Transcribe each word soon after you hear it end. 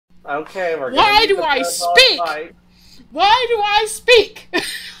Okay, we're gonna Why need do the I parabolic speak? mic. Why do I speak?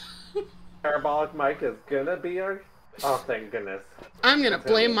 Parabolic mic is gonna be our... Oh, thank goodness. I'm gonna It's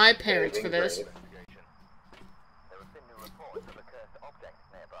gonna blame be my parents for saving this. grace.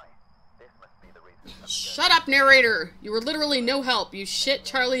 Shut up, narrator! You were literally no help. You shit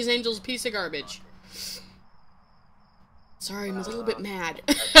Charlie's Angel's piece of garbage. Sorry, I'm a little bit mad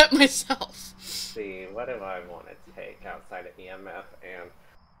at myself. Let's see, what do I want to take outside of EMF and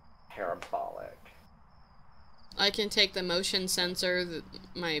parabolic? I can take the motion sensor,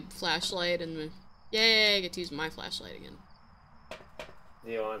 my flashlight, and the... Yay, I get to use my flashlight again.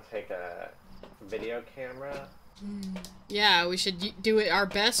 Do you want to take a video camera? Yeah, we should do it our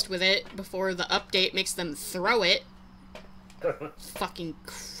best with it before the update makes them throw it. Fucking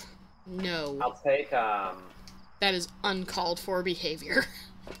no. I'll take, That is uncalled for behavior.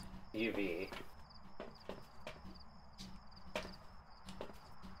 UV.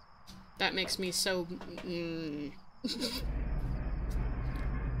 That makes me so...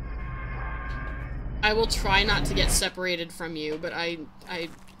 I will try not to get separated from you, but I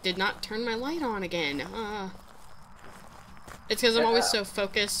did not turn my light on again. It's because I'm always so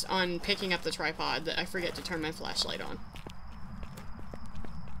focused on picking up the tripod that I forget to turn my flashlight on.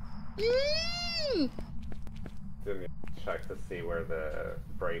 Didn't check to see where the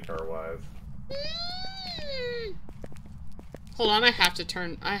breaker was. Hold on, I have to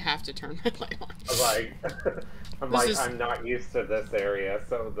turn my light on. I'm not used to this area,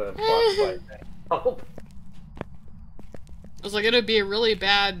 so the flashlight may help. I was like, it would be a really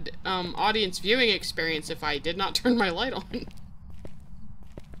bad audience viewing experience if I did not turn my light on.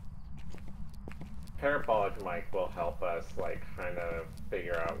 Parabolic mic will help us, like, kind of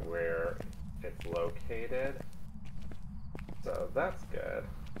figure out where it's located. So that's good.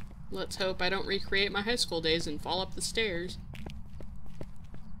 Let's hope I don't recreate my high school days and fall up the stairs.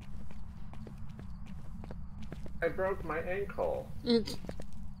 I broke my ankle.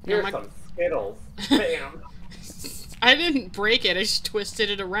 Here's Some Skittles. Bam! I didn't break it, I just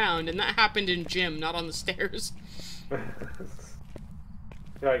twisted it around, and that happened in gym, not on the stairs.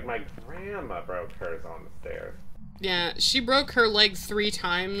 Like, my grandma broke hers on the stairs. Yeah, she broke her leg 3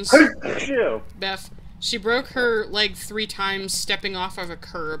 times. Beth, she broke her leg 3 times stepping off of a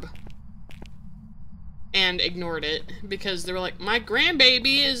curb. And ignored it, because they were like, my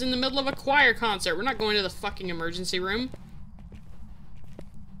grandbaby is in the middle of a choir concert, we're not going to the fucking emergency room.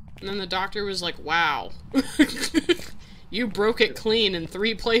 And then the doctor was like, wow. You broke it clean in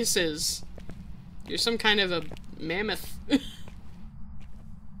 3 places. You're some kind of a mammoth. And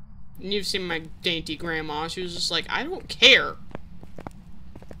you've seen my dainty grandma, she was just like, I don't care.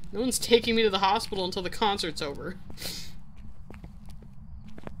 No one's taking me to the hospital until the concert's over.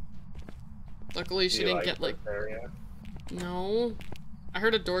 Luckily she didn't get like... No. I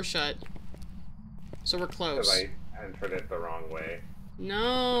heard a door shut. So we're close. Because I entered it the wrong way.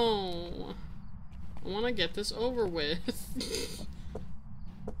 No. I want to get this over with.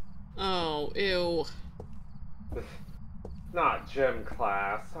 Oh, ew. Not gym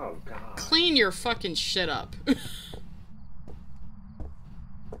class. Oh, God. Clean your fucking shit up.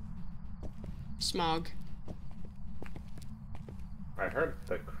 Smog. I heard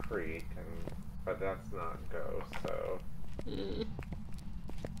the creak, but that's not ghost, so...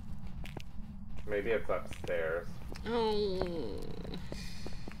 Maybe it's upstairs. Oh.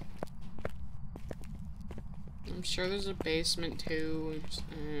 I'm sure there's a basement, too.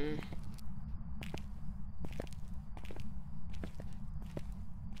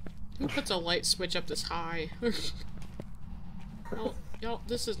 Who puts a light switch up this high? Y'all,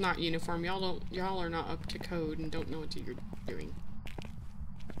 this is not uniform. Y'all are not up to code and don't know what you're doing.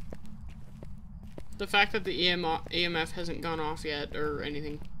 The fact that the EMF hasn't gone off yet, or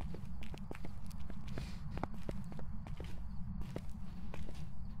anything.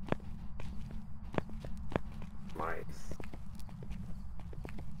 Mice.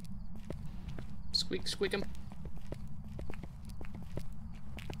 Squeak, squeak 'em.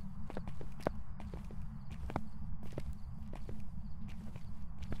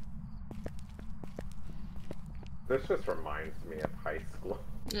 This just reminds me of high school.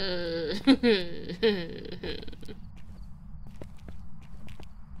 I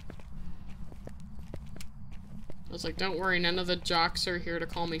was like, don't worry, none of the jocks are here to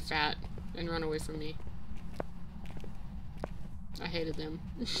call me fat and run away from me. I hated them.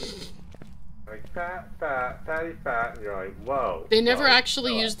 Like, fat, fatty, fat, and you're like, whoa. They never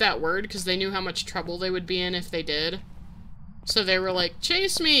actually used that word because they knew how much trouble they would be in if they did. So they were like,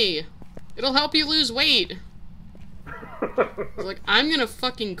 chase me! It'll help you lose weight! I was like, I'm gonna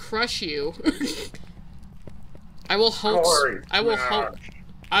fucking crush you. I will hope.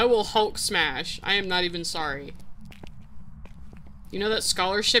 I will Hulk smash. I am not even sorry. You know that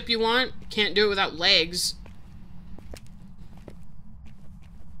scholarship you want? Can't do it without legs.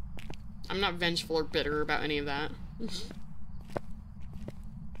 I'm not vengeful or bitter about any of that.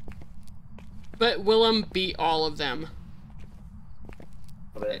 But Willem beat all of them.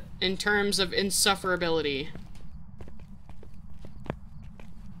 In terms of insufferability.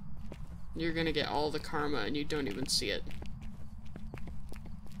 You're gonna get all the karma and you don't even see it.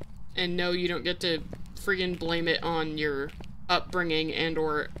 And no, you don't get to friggin' blame it on your upbringing and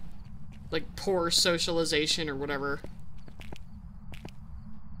or like poor socialization or whatever.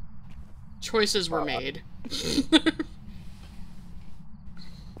 Choices were made.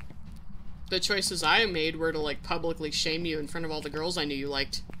 The choices I made were to like publicly shame you in front of all the girls I knew you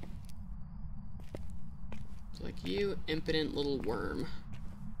liked. It's like, you impotent little worm.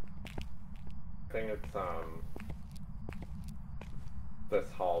 I think it's this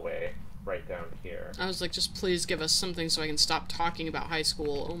hallway right down here. I was like, just please give us something so I can stop talking about high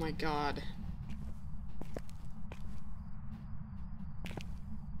school. Oh my god.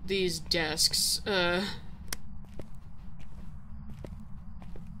 These desks, oh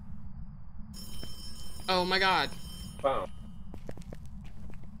my god. Wow.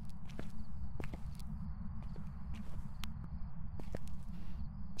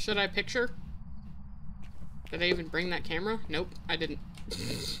 Should I picture? Did I even bring that camera? Nope, I didn't.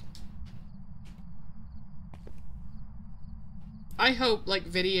 I hope, like,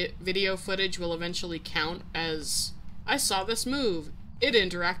 video footage will eventually count as, I saw this move. It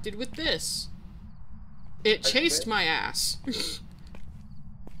interacted with this. It chased my ass.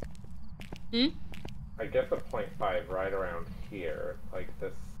 Hmm? I get the 0.5 right around here, like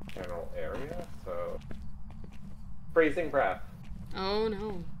this general area, so... Freezing breath. Oh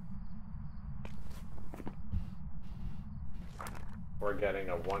no. We're getting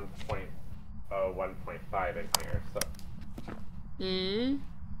a 1.5 in here, so... Hmm?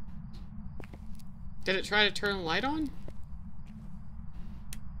 Did it try to turn the light on?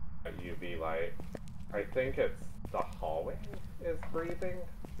 A UV light. I think it's the hallway is breathing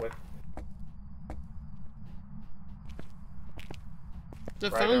with... The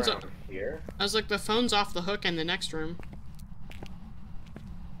right phone's around here. I was like, the phone's off the hook in the next room.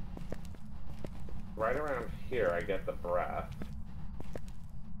 Right around here, I get the breath.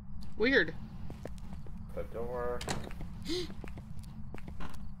 Weird. The door.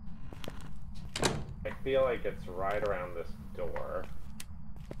 I feel like it's right around this door.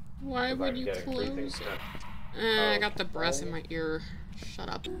 Why would you close? I got the breath in my ear. Shut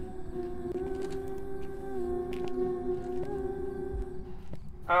up.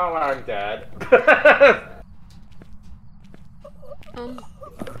 Oh, I'm dead.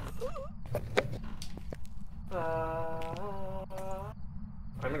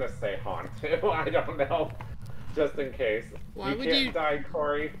 I'm gonna say haunt too. I don't know. Just in case. Why would can't you die,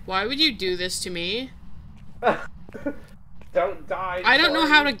 Corey? Why would you do this to me? Don't die, I don't know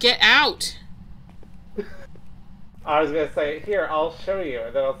how to get out. I was gonna say, here, I'll show you.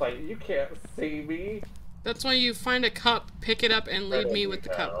 And then I was like, you can't see me. That's why you find a cup, pick it up, and leave me with the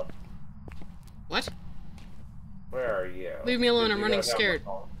cup. What? Where are you? Leave me alone, Did I'm you running go down scared. the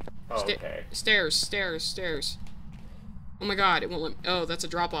hall? Oh, okay. Stairs, stairs, stairs. Oh my god, it won't let me. Oh, that's a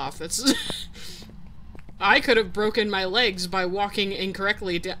drop off. That's... I could have broken my legs by walking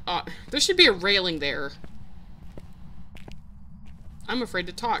incorrectly there should be a railing there. I'm afraid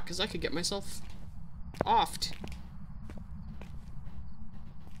to talk, because I could get myself offed.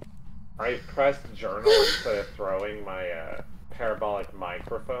 I pressed journal instead of throwing my parabolic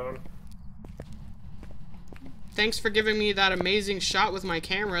microphone. Thanks for giving me that amazing shot with my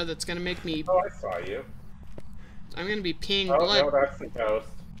camera that's gonna make me... Oh, I saw you. I'm gonna be peeing Oh, blood. no, that's the ghost.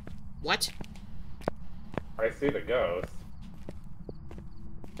 What? I see the ghost.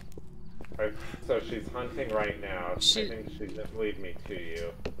 So she's hunting right now. I think she just lead me to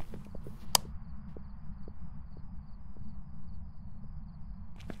you.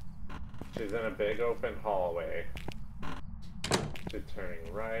 She's in a big open hallway. She's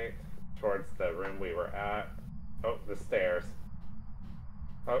turning right towards the room we were at. Oh, the stairs.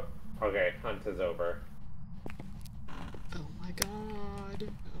 Oh, okay, hunt is over. Oh my god.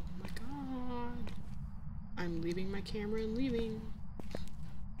 Oh my god. I'm leaving my camera and leaving.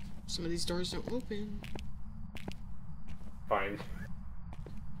 Some of these doors don't open. Find.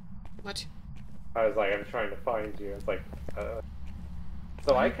 What? I was like, I'm trying to find you. It's like,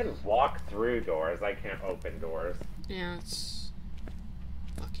 So I can walk through doors, I can't open doors. Yeah, it's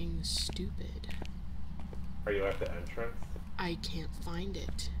fucking stupid. Are you at the entrance? I can't find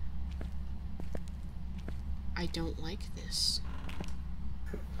it. I don't like this.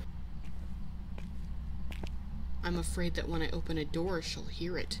 I'm afraid that when I open a door, she'll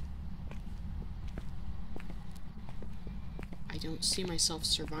hear it. I don't see myself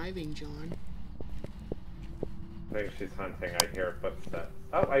surviving, John. I think she's hunting. I hear footsteps.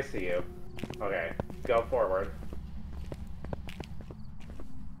 Oh, I see you. Okay, go forward.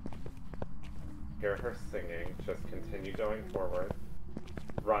 Hear her singing. Just continue going forward.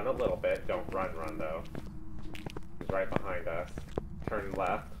 Run a little bit. Don't run, though. She's right behind us. Turn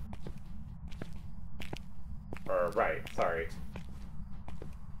left. Or right, sorry.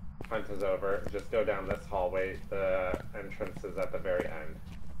 Hunt is over. Just go down this hallway. The entrance is at the very end.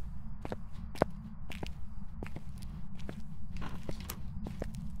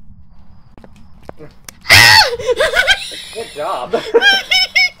 Good job.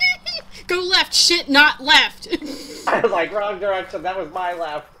 Go left, shit, not left. I was like, wrong direction. That was my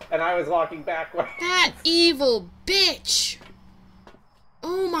left. And I was walking backwards. That evil bitch.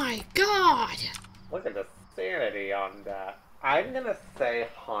 Oh my god. Look at the sanity on that. I'm gonna say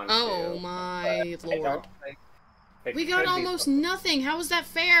Hantu. Oh my lord. We got could be almost something. nothing. How is that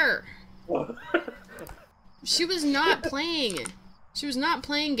fair? She was not playing. She was not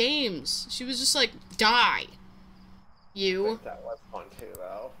playing games. She was just like, die. You. That was Hantu,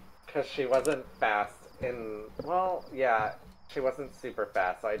 though. Because she wasn't fast in... Well, yeah. She wasn't super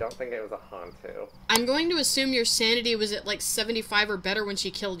fast, so I don't think it was a Hantu. I'm going to assume your sanity was at like 75 or better when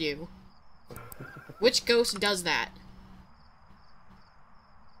she killed you. Which ghost does that?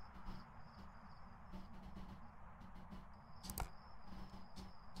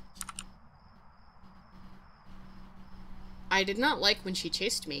 I did not like when she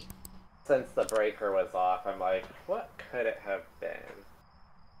chased me. Since the breaker was off, I'm like, what could it have been?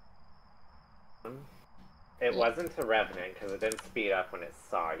 It wasn't a revenant, because it didn't speed up when it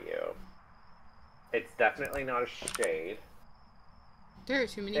saw you. It's definitely not a shade. There are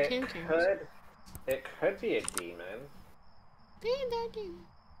too many cam cameras. It could be a demon.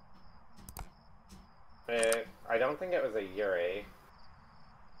 I don't think it was a Yuri.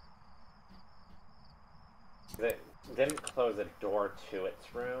 It didn't close a door to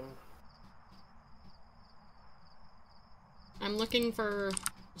its room. I'm looking for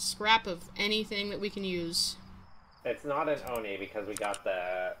a scrap of anything that we can use. It's not an Oni because we got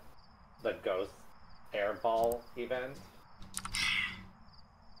the ghost airball event.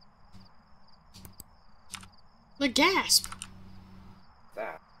 The gasp!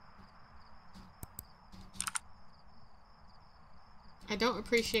 That. I don't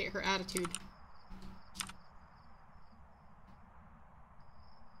appreciate her attitude.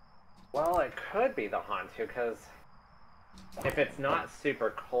 Well, it could be the Hantu, because if it's not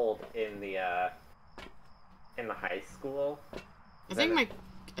super cold in the high school, I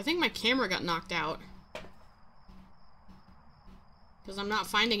think my camera got knocked out. Because I'm not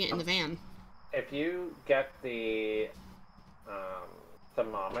finding it in the van. if you get the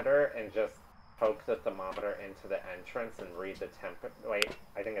thermometer and just poke the thermometer into the entrance and read the temperature. Wait,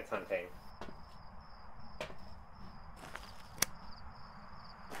 I think it's hunting.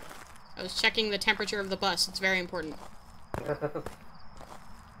 I was checking the temperature of the bus. It's very important.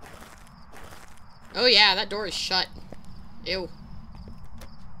 Oh yeah, that door is shut. Ew.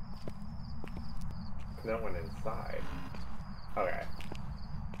 No one inside. Okay.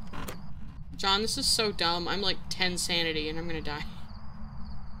 John, this is so dumb. I'm like 10 sanity and I'm gonna die.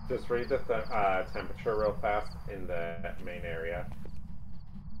 Just read the temperature real fast in the main area.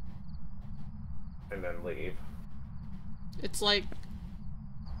 And then leave. It's like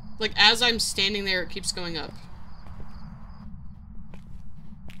as I'm standing there, it keeps going up.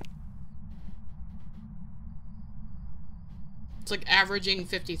 It's like averaging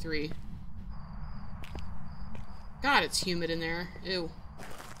 53. God, it's humid in there. Ew.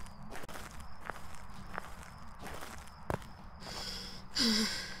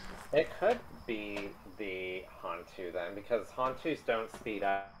 It could be the Hantu then, because Hantus don't speed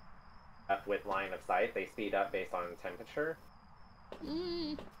up with line of sight. They speed up based on temperature.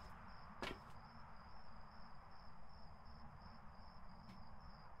 Mm.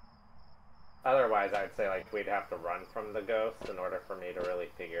 Otherwise, I'd say like we'd have to run from the ghost in order for me to really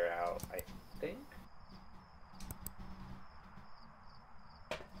figure out, I think.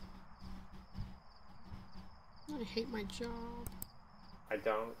 I hate my job. I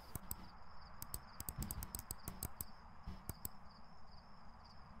don't.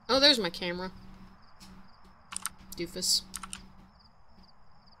 Oh, there's my camera. Doofus.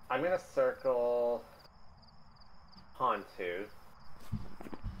 I'm gonna circle Hantu.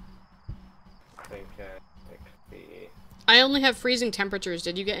 I think it could be. I only have freezing temperatures.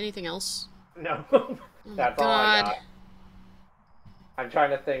 Did you get anything else? No, Oh that's my all I God. got. I'm trying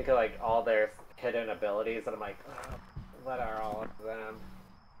to think of like all their hidden abilities, and I'm like, oh, what are all of them?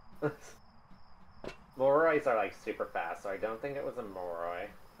 Morroys are like super fast, so I don't think it was a Moroi.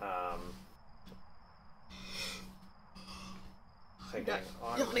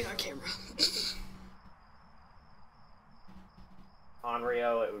 Yawning on camera.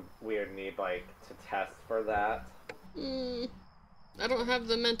 Onryo, we would need like to test for that. I don't have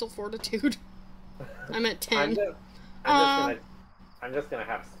the mental fortitude. I'm at 10. I'm just gonna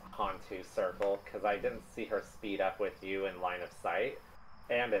have Hantu circle because I didn't see her speed up with you in line of sight,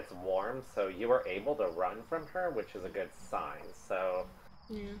 and it's warm, so you were able to run from her, which is a good sign. So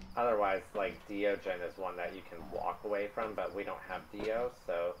yeah. Otherwise, like Diogen is one that you can walk away from, but we don't have Dio,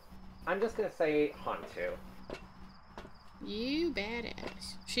 so I'm just gonna say Hantu. You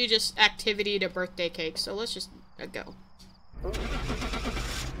badass. She just activityed a birthday cake, so let's just go.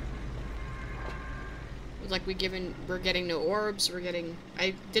 It's like we're getting no orbs,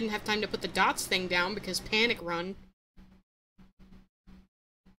 I didn't have time to put the dots thing down because panic run.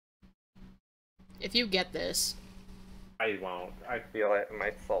 If you get this. I won't. I feel it in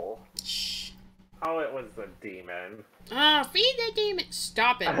my soul. Shh. Oh, it was the demon. Ah, feed the demon!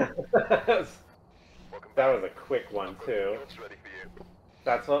 Stop it. That was a quick one, too.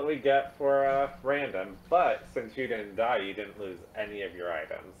 That's what we get for random, but since you didn't die, you didn't lose any of your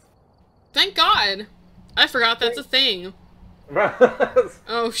items. Thank God! I forgot that's a thing.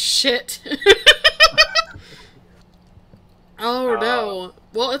 Oh, shit. Oh, no.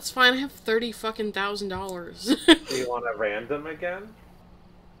 Well, it's fine. I have $30,000. Do you want a random again?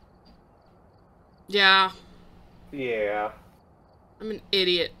 Yeah. Yeah. I'm an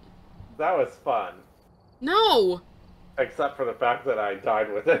idiot. That was fun. No! Except for the fact that I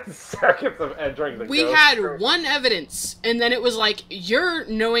died within seconds of entering the We ghost had room. one evidence, and then it was like, you're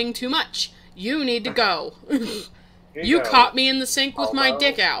knowing too much. You need to go. You caught me in the sink with my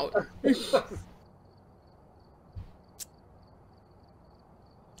dick out.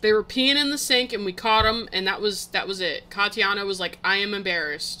 They were peeing in the sink, and we caught them, and that was it. Katiana was like, I am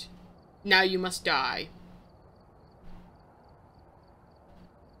embarrassed. Now you must die.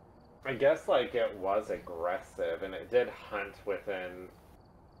 I guess, like, it was aggressive, and it did hunt within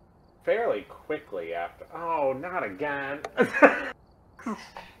fairly quickly after. Oh, not again.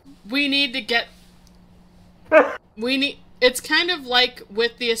 We need to get... It's kind of like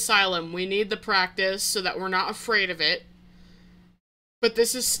with the asylum. We need the practice so that we're not afraid of it. But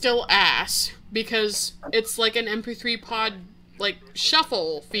this is still ass, because it's like an MP3 pod, like,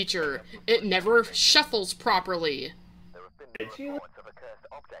 shuffle feature. It never shuffles properly. Did you?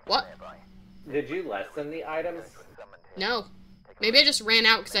 What? Did you lessen the items? No. Maybe I just ran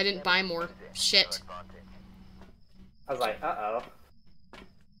out because I didn't buy more shit. I was like, uh-oh.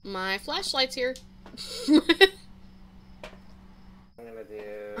 My flashlight's here. I'm gonna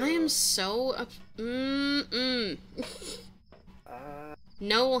do... I am so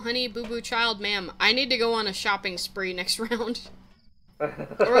No, honey, boo-boo child, ma'am. I need to go on a shopping spree next round.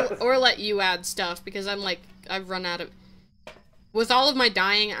 or let you add stuff, because I'm like, I've run out of... With all of my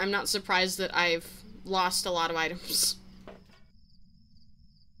dying, I'm not surprised that I've lost a lot of items.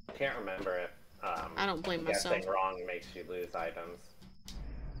 Can't remember it. I don't blame myself. Guessing wrong makes you lose items.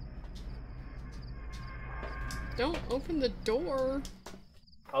 Don't open the door.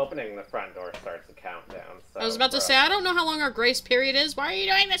 Opening the front door starts a countdown. So I was about to say, I don't know how long our grace period is. Why are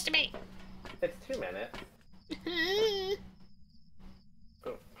you doing this to me? It's 2 minutes.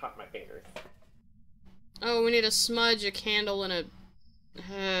 Oh, pop my fingers. Oh, we need a smudge, a candle, and a...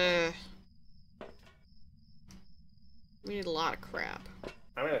 We need a lot of crap.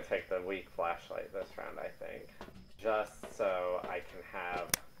 I'm gonna take the weak flashlight this round, I think. Just so I can have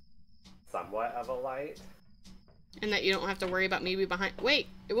somewhat of a light. And that you don't have to worry about me behind... Wait!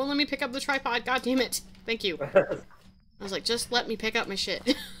 It won't let me pick up the tripod, god damn it! Thank you. I was like, just let me pick up my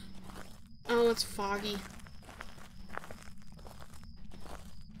shit. Oh, it's foggy.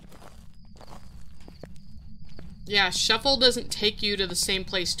 Yeah, shuffle doesn't take you to the same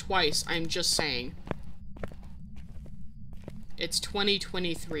place twice, I'm just saying. It's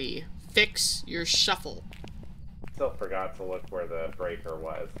 2023. Fix your shuffle. Still forgot to look where the breaker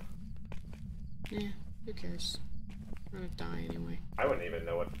was. Yeah, who cares? I'm gonna die anyway. I wouldn't even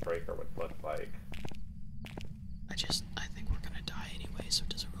know what the breaker would look like. I think we're gonna die anyway, so it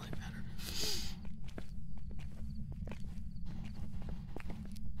doesn't really matter.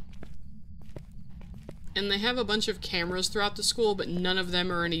 And they have a bunch of cameras throughout the school, but none of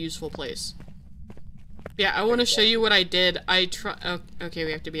them are in a useful place. Yeah, I want to show you what I did. Oh, okay,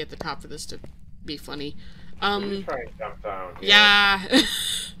 we have to be at the top for this to be funny. You try and jump down. Yeah.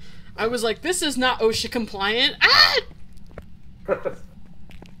 I was like, this is not OSHA compliant. Ah!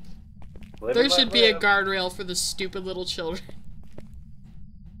 There should be a guardrail for the stupid little children.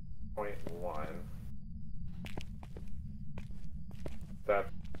 0.1. That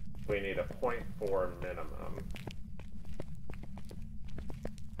we need a 0.4 minimum.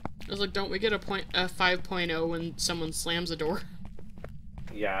 I was like, don't we get a 5.0 when someone slams a door?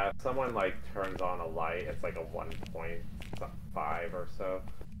 Yeah, if someone like turns on a light, it's like a 1.5 or so.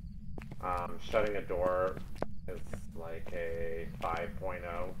 Shutting a door is like a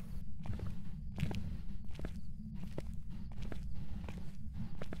 5.0.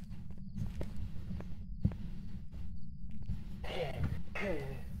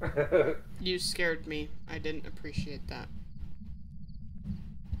 You scared me. I didn't appreciate that.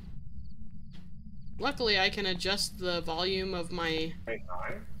 Luckily, I can adjust the volume of my...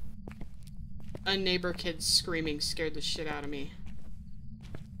 A neighbor kid screaming scared the shit out of me.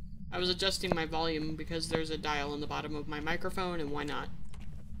 I was adjusting my volume because there's a dial in the bottom of my microphone, and why not?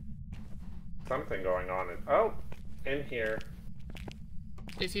 Something going on in here.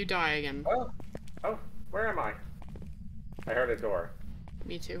 If you die again. Oh, where am I? I heard a door.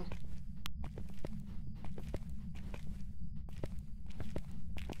 Me too.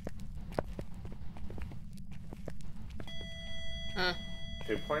 Uh.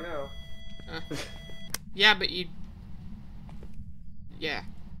 2.0. Yeah, but you... Yeah.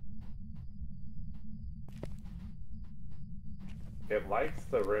 It likes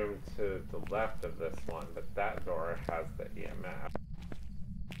the room to the left of this one, but that door has the EMF.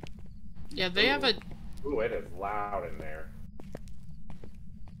 Yeah, they have a... Ooh, it is loud in there.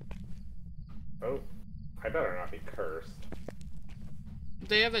 Oh, I better not be cursed.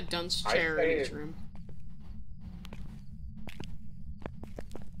 They have a dunce chair in each room.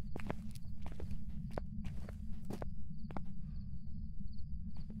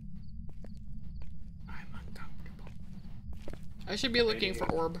 I'm uncomfortable. I should be looking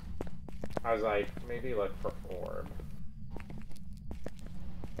for orb. I was like, maybe look for orb.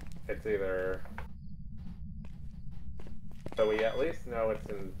 It's either... So we at least know it's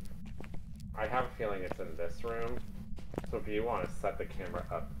in... I have a feeling it's in this room. So if you want to set the camera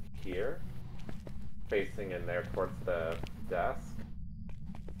up here, facing in there towards the desk.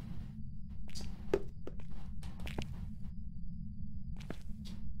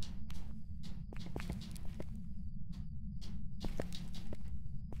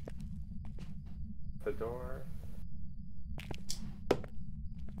 The door.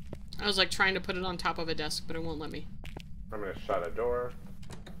 I was like trying to put it on top of a desk, but it won't let me. I'm gonna shut a door,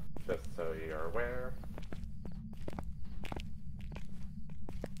 just so you're aware.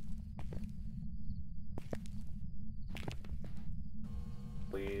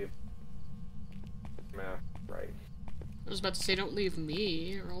 Leave map right. I was about to say, don't leave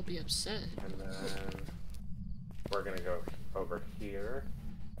me, or I'll be upset. And then we're gonna go over here.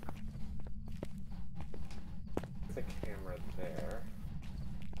 There's a camera there.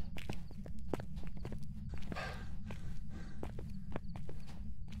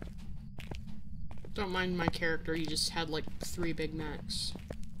 Don't mind my character, he just had like 3 Big Macs.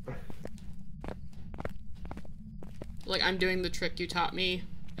 Like, I'm doing the trick you taught me,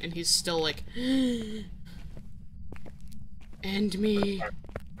 and he's still like, end me.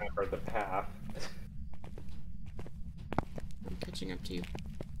 Remember the path. I'm catching up to you.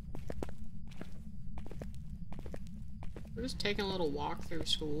 We're just taking a little walk through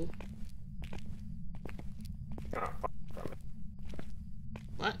school. Not far from it.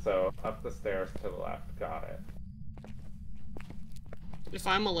 What? So, up the stairs to the left, got it. If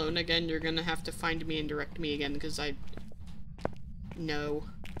I'm alone again, you're gonna have to find me and direct me again, because I... No.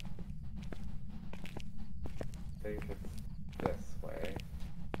 I think it's this way.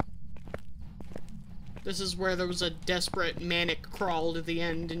 This is where there was a desperate manic crawl to the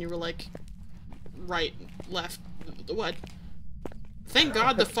end, and you were like... Right, left, what? Thank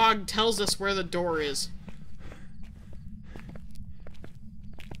God the fog tells us where the door is.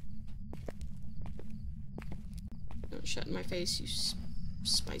 Don't shut in my face, you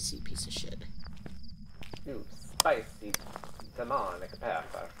spicy piece of shit. Ooh, spicy demonic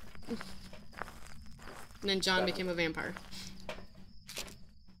pepper. And then John became a vampire.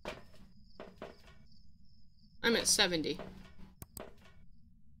 I'm at 70.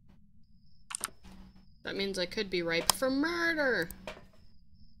 That means I could be ripe for murder!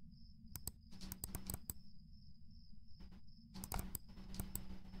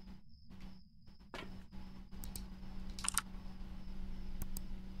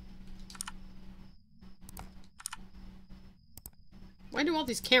 Why do all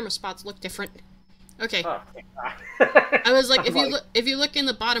these camera spots look different? Okay. Oh. I was like, if you look in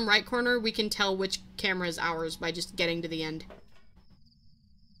the bottom right corner, we can tell which camera is ours by just getting to the end.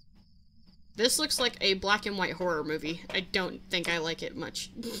 This looks like a black and white horror movie. I don't think I like it much.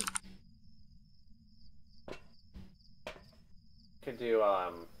 Could do,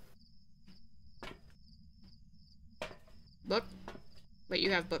 Book? Wait, you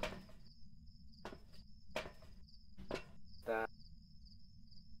have book. That.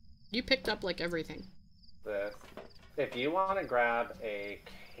 You picked up, like, everything. This. If you want to grab a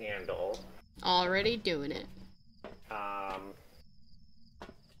candle... Already doing it.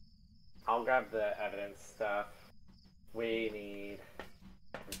 I'll grab the evidence stuff. We need...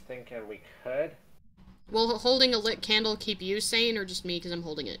 I'm thinking we could. Will holding a lit candle keep you sane, or just me because I'm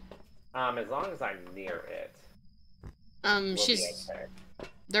holding it? As long as I'm near it. We'll she's... Okay.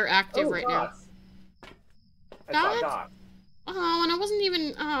 They're active right dots. now. I saw dots. Oh, and I wasn't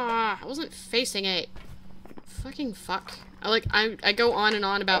even... I wasn't facing it. Fucking fuck. I go on and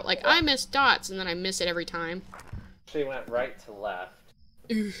on about, like, I miss dots, and then I miss it every time. She went right to left.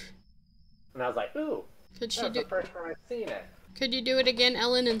 Oof. And I was like, ooh. Could she That's the first time I've seen it. Could you do it again,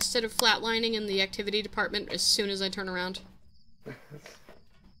 Ellen, instead of flatlining in the activity department as soon as I turn around?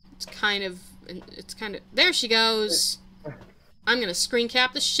 It's kind of... There she goes! I'm gonna screen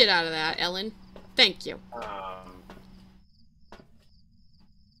cap the shit out of that, Ellen. Thank you.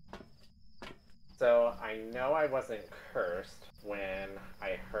 So, I know I wasn't cursed when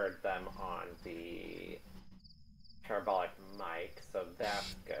I heard them on the parabolic mic, so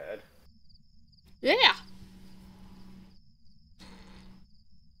that's good. Yeah!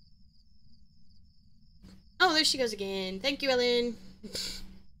 Oh, there she goes again. Thank you, Ellen.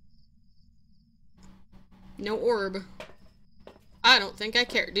 No orb. I don't think I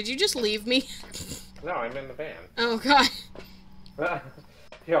care. Did you just leave me? No, I'm in the van. Oh, God.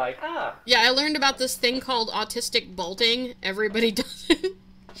 You're like, ah! Yeah, I learned about this thing called autistic bolting. Everybody does it.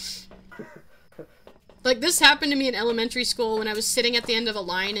 Like, this happened to me in elementary school when I was sitting at the end of a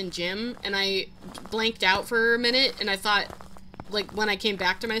line in gym, and I blanked out for a minute, and I thought, like, when I came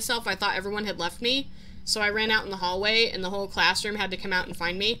back to myself, I thought everyone had left me. So I ran out in the hallway, and the whole classroom had to come out and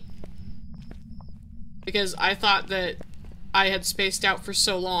find me. Because I thought that I had spaced out for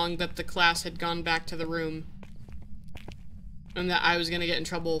so long that the class had gone back to the room. And that I was gonna get in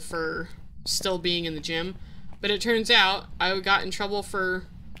trouble for still being in the gym. But it turns out I got in trouble for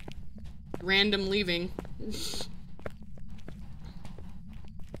random leaving.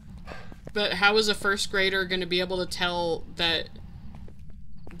 But how is a first grader gonna be able to tell that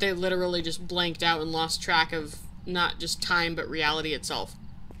they literally just blanked out and lost track of not just time, but reality itself?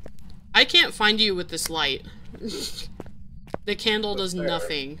 I can't find you with this light. The candle does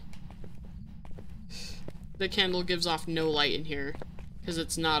nothing. The candle gives off no light in here, because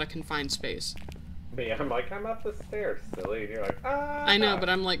it's not a confined space. But yeah, I'm like, I'm up the stairs, silly, and you're like, ah! I know, but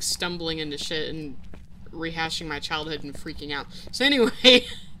I'm like stumbling into shit and rehashing my childhood and freaking out. So anyway...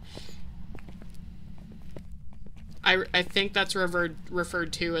 I think that's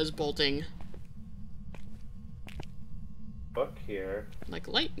referred to as bolting. Book here. Like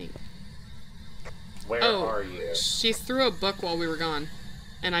lightning. Where are you? She threw a book while we were gone.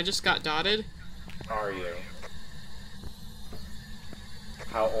 And I just got dotted. Are you?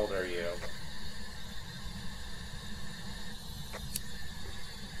 How old are you?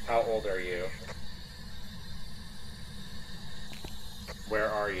 How old are you? Where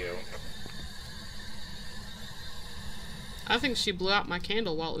are you? I think she blew out my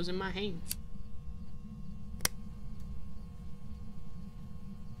candle while it was in my hand.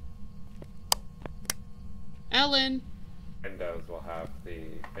 Ellen! Windows will have the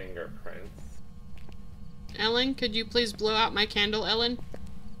fingerprints. Ellen, could you please blow out my candle, Ellen?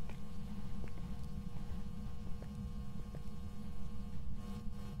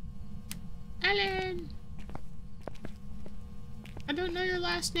 Ellen! I don't know your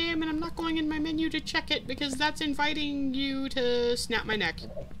last name, and I'm not going in my menu to check it, because that's inviting you to snap my neck.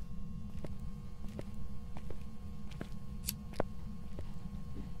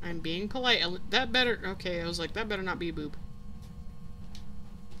 I'm being polite. That better... Okay, I was like, that better not be a boob.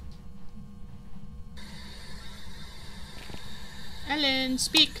 Ellen,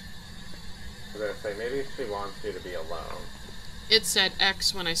 speak! I was gonna say, maybe she wants you to be alone. It said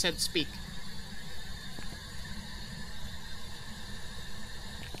X when I said speak.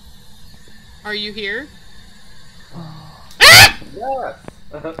 Are you here? Ah! Yes!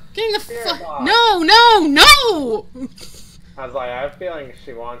 Getting the fuck... No, no, no! I was like, I have a feeling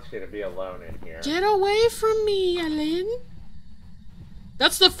she wants you to be alone in here. Get away from me, Ellen.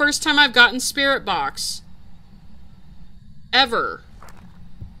 That's the first time I've gotten Spirit Box. Ever.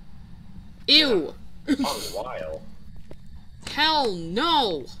 Ew. Yeah. On while. Hell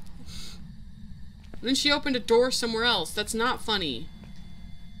no. Then she opened a door somewhere else. That's not funny.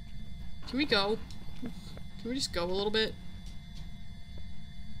 Can we go? Can we just go a little bit?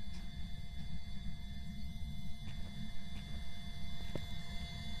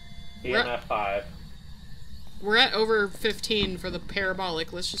 EMF 5. We're at over 15 for the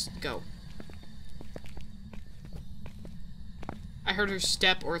parabolic. Let's just go. I heard her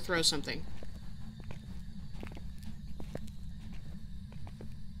step or throw something.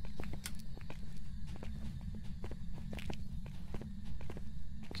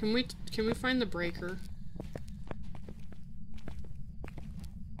 Can we find the breaker?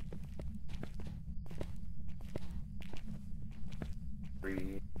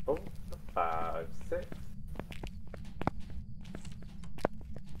 Three, 4, 5, 6.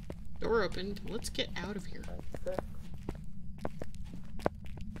 Door opened. Let's get out of here. 5, 6.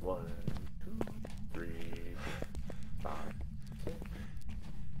 1, 2, 3, 5,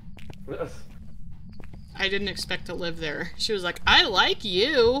 6. I didn't expect to live there. She was like, I like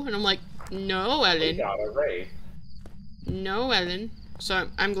you. And I'm like, no, Ellen. We got a raid. No, Ellen. So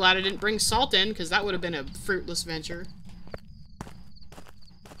I'm glad I didn't bring salt in, because that would have been a fruitless venture.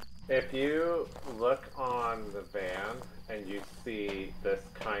 If you look on the van and you see this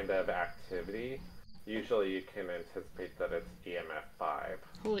kind of activity, usually you can anticipate that it's EMF 5.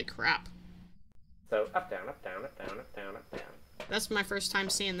 Holy crap. So up, down, up, down, up, down, up, down, up, down. That's my first time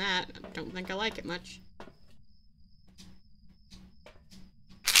seeing that. I don't think I like it much.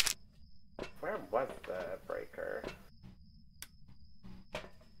 Where was the breaker?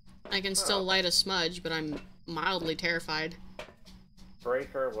 I can still light a smudge, but I'm mildly terrified.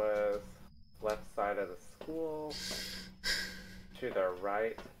 Breaker was left side of the school, to the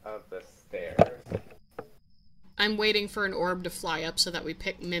right of the stairs. I'm waiting for an orb to fly up so that we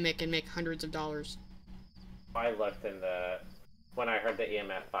pick Mimic and make hundreds of dollars. I looked in the... When I heard the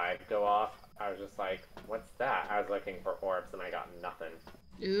EMF 5 go off, I was just like, what's that? I was looking for orbs and I got nothing.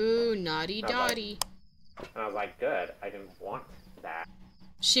 Ooh, naughty dotty. And I was like, good, I didn't want that.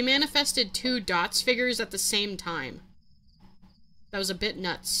 She manifested 2 dots figures at the same time. That was a bit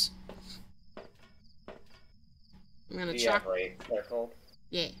nuts. I'm gonna chalk... circled?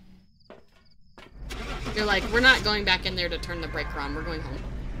 Yeah. You're like, we're not going back in there to turn the breaker on, we're going home.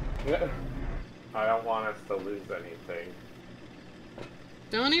 I don't want us to lose anything.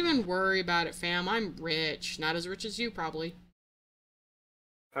 Don't even worry about it, fam. I'm rich. Not as rich as you, probably.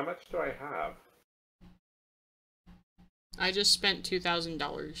 How much do I have? I just spent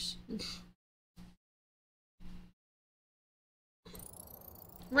 $2,000.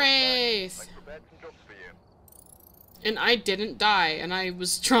 Wraith! And I didn't die, and I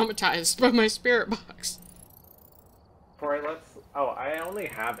was traumatized by my spirit box. Corey, let's... Oh, I only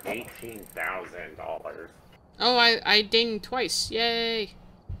have $18,000. Oh, I dinged twice. Yay!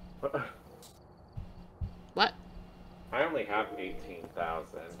 What? I only have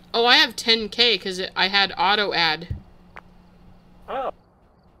 18,000. Oh, I have 10K because I had auto ad. Oh.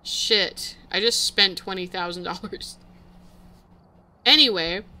 Shit. I just spent $20,000.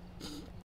 Anyway,